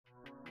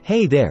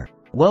Hey there,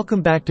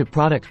 welcome back to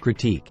Product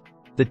Critique,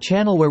 the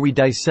channel where we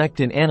dissect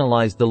and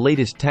analyze the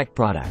latest tech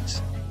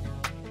products.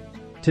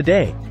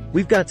 Today,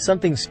 we've got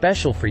something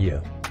special for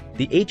you.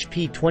 The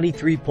HP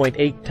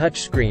 23.8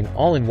 touchscreen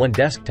all-in-one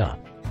desktop.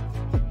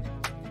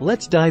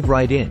 Let's dive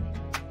right in.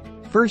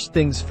 First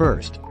things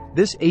first,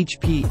 this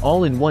HP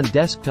all-in-one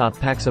desktop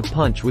packs a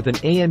punch with an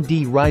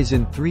AMD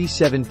Ryzen 3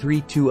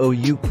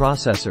 7320U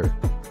processor,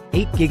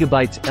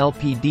 8GB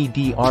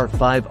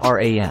LPDDR5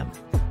 RAM,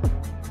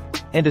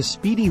 and a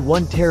speedy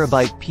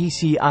 1TB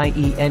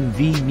PCIe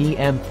NVMe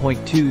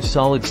M.2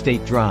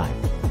 solid-state drive.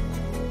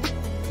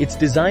 It's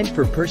designed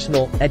for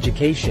personal,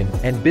 education,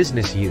 and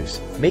business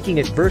use, making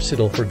it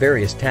versatile for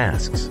various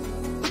tasks.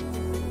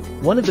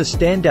 One of the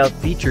standout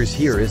features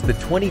here is the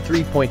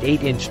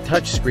 23.8-inch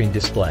touchscreen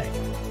display.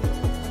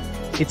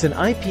 It's an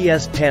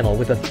IPS panel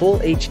with a full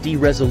HD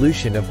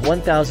resolution of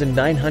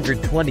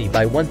 1920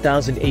 by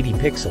 1080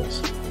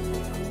 pixels.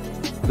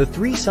 The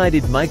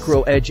three-sided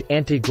micro-edge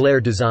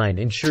anti-glare design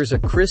ensures a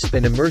crisp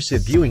and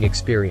immersive viewing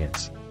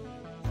experience.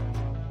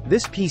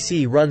 This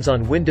PC runs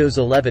on Windows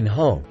 11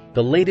 Home,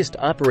 the latest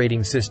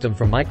operating system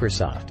from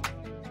Microsoft.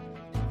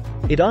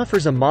 It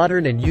offers a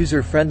modern and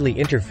user-friendly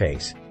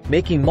interface,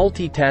 making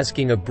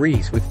multitasking a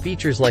breeze with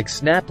features like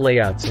snap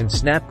layouts and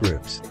snap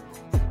groups.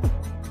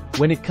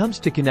 When it comes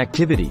to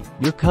connectivity,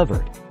 you're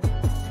covered.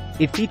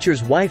 It features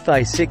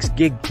Wi-Fi 6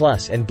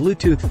 Plus and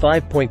Bluetooth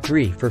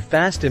 5.3 for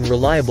fast and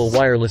reliable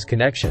wireless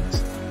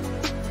connections.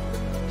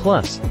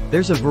 Plus,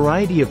 there's a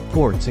variety of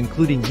ports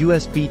including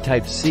USB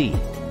Type-C,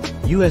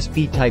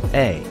 USB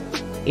Type-A,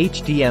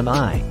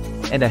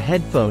 HDMI, and a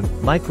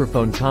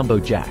headphone-microphone combo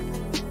jack.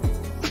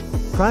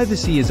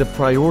 Privacy is a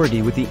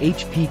priority with the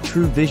HP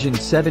True Vision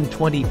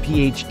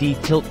 720p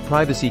HD tilt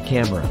privacy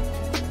camera,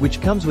 which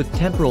comes with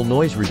temporal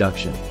noise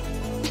reduction.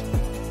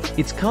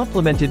 It's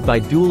complemented by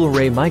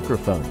dual-array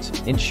microphones,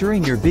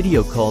 ensuring your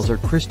video calls are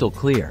crystal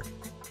clear.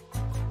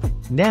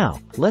 Now,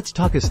 let's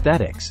talk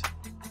aesthetics.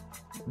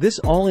 This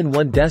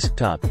all-in-one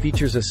desktop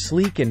features a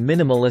sleek and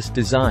minimalist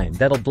design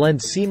that'll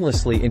blend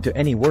seamlessly into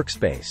any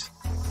workspace.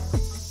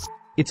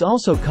 It's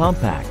also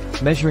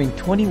compact, measuring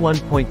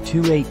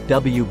 21.28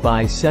 W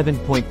by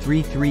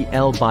 7.33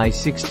 L by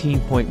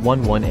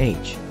 16.11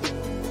 H.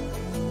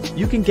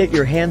 You can get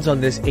your hands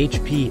on this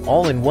HP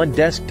all-in-one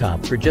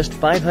desktop for just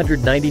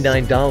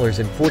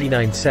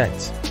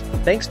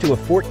 $599.49, thanks to a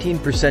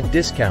 14%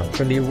 discount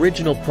from the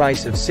original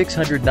price of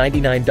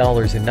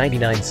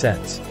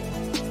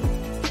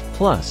 $699.99.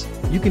 Plus,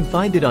 you can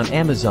find it on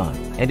Amazon,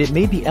 and it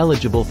may be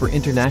eligible for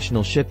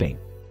international shipping.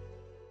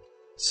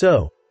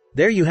 So,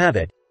 there you have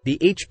it, the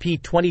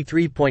HP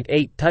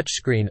 23.8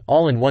 touchscreen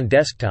all-in-one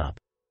desktop.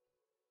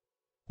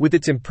 With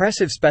its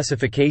impressive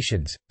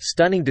specifications,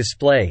 stunning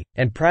display,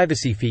 and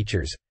privacy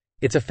features,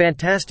 it's a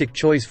fantastic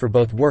choice for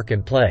both work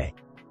and play.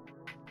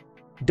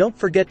 Don't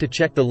forget to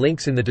check the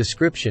links in the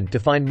description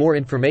to find more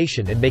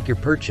information and make your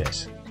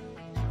purchase.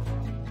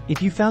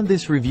 If you found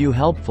this review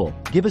helpful,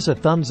 give us a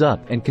thumbs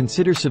up and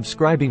consider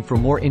subscribing for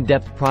more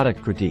in-depth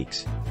product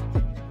critiques.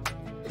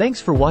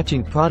 Thanks for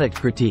watching Product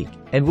Critique,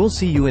 and we'll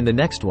see you in the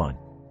next one.